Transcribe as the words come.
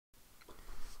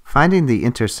Finding the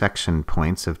intersection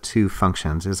points of two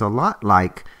functions is a lot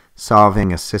like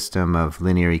solving a system of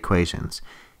linear equations.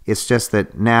 It's just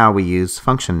that now we use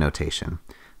function notation.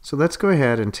 So let's go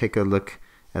ahead and take a look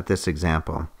at this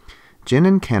example. Jin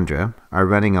and Kendra are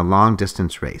running a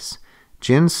long-distance race.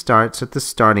 Jin starts at the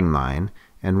starting line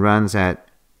and runs at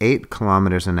 8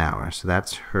 kilometers an hour, so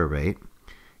that's her rate.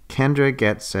 Kendra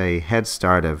gets a head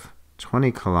start of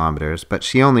 20 kilometers, but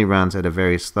she only runs at a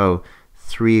very slow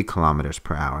 3 kilometers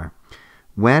per hour.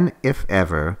 When, if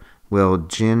ever, will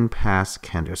Jin pass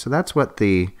Kendra? So that's what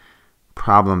the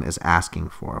problem is asking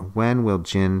for. When will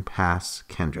Jin pass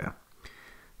Kendra?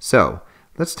 So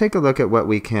let's take a look at what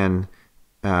we can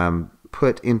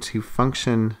put into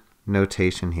function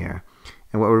notation here.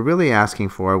 And what we're really asking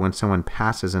for when someone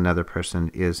passes another person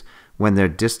is when their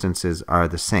distances are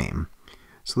the same.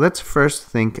 So let's first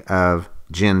think of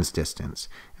Jin's distance.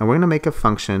 And we're going to make a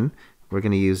function. We're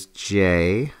going to use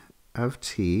j of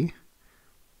t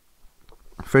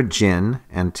for Jin,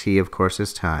 and t, of course,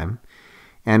 is time.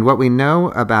 And what we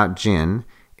know about Jin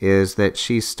is that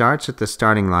she starts at the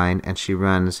starting line and she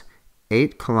runs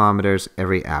 8 kilometers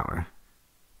every hour.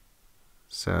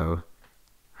 So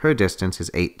her distance is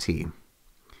 8t.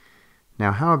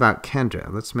 Now how about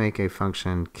Kendra? Let's make a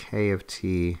function k of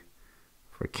t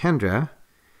for Kendra.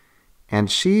 And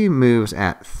she moves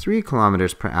at 3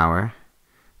 kilometers per hour,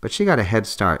 but she got a head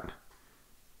start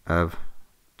of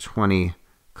 20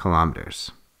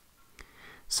 kilometers.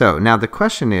 So now the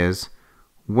question is,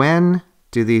 when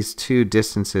do these two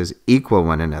distances equal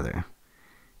one another?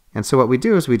 And so what we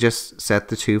do is we just set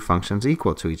the two functions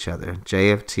equal to each other. J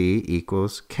of t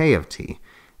equals k of t.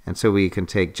 And so we can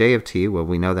take j of t, well,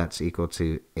 we know that's equal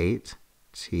to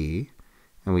 8t,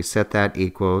 and we set that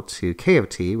equal to k of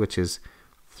t, which is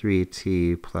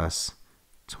 3t plus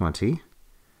 20.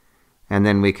 And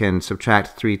then we can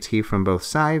subtract 3t from both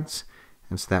sides,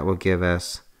 and so that will give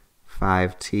us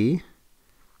 5t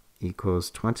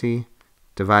equals 20.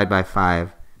 Divide by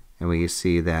 5, and we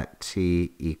see that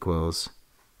t equals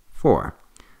 4.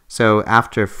 So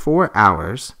after 4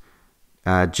 hours,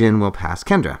 Jin will pass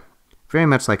Kendra. Very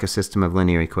much like a system of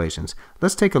linear equations.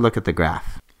 Let's take a look at the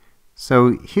graph.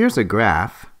 So here's a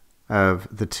graph of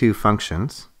the two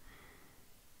functions.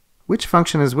 Which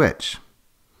function is which?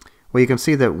 Well, you can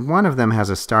see that one of them has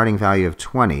a starting value of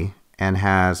 20 and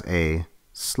has a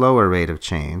slower rate of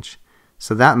change,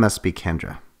 so that must be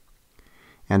Kendra.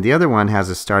 And the other one has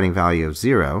a starting value of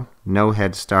 0, no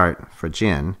head start for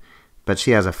Jin, but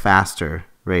she has a faster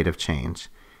rate of change.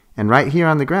 And right here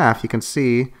on the graph, you can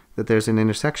see that there's an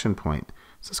intersection point.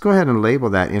 So let's go ahead and label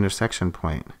that intersection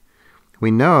point.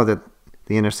 We know that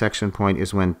the intersection point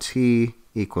is when t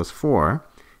equals 4,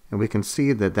 and we can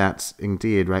see that that's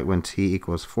indeed right when t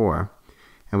equals 4.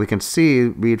 And we can see,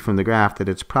 read from the graph, that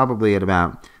it's probably at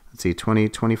about, let's see, 20,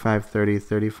 25, 30,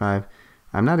 35.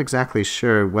 I'm not exactly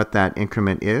sure what that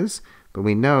increment is, but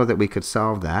we know that we could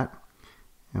solve that.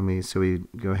 And so we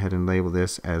go ahead and label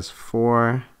this as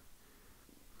 4,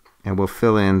 and we'll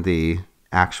fill in the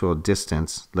actual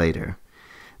distance later.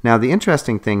 Now the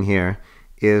interesting thing here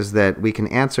is that we can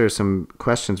answer some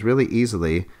questions really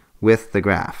easily with the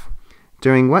graph.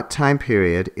 During what time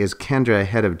period is Kendra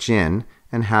ahead of Jin,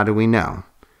 and how do we know?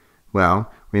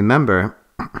 Well, remember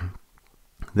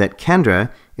that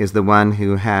Kendra is the one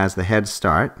who has the head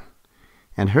start,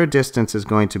 and her distance is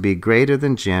going to be greater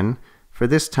than Jin for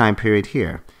this time period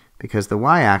here, because the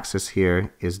y-axis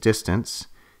here is distance,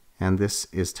 and this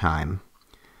is time.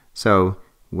 So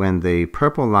when the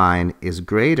purple line is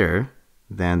greater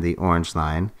than the orange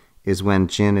line is when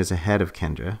Jin is ahead of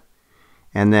Kendra.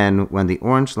 And then when the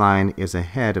orange line is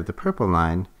ahead of the purple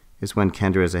line is when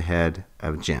Kendra is ahead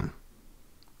of Jin.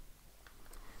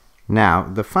 Now,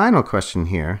 the final question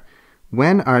here,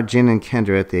 when are Jin and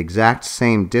Kendra at the exact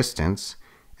same distance,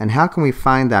 and how can we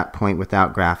find that point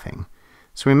without graphing?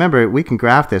 So remember, we can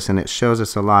graph this and it shows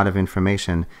us a lot of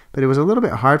information, but it was a little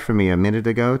bit hard for me a minute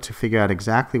ago to figure out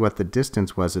exactly what the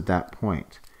distance was at that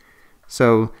point.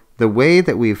 So the way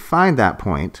that we find that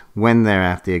point, when they're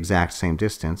at the exact same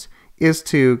distance, is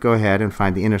to go ahead and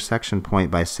find the intersection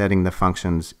point by setting the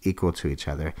functions equal to each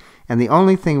other. And the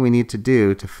only thing we need to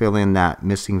do to fill in that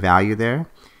missing value there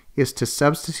is to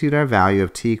substitute our value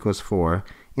of t equals 4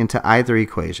 into either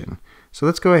equation. So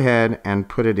let's go ahead and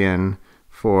put it in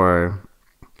for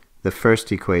the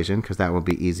first equation, because that will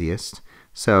be easiest.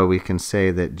 So we can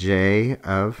say that j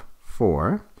of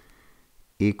 4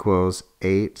 equals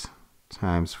 8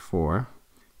 times 4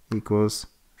 equals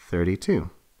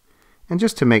 32. And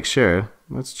just to make sure,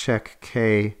 let's check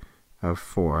k of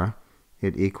 4.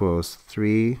 It equals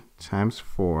 3 times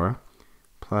 4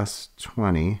 plus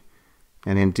 20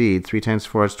 And indeed, 3 times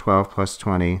 4 is 12 plus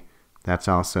 20. That's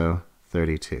also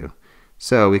 32.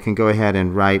 So we can go ahead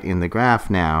and write in the graph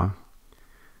now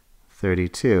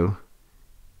 32.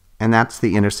 And that's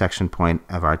the intersection point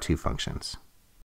of our two functions.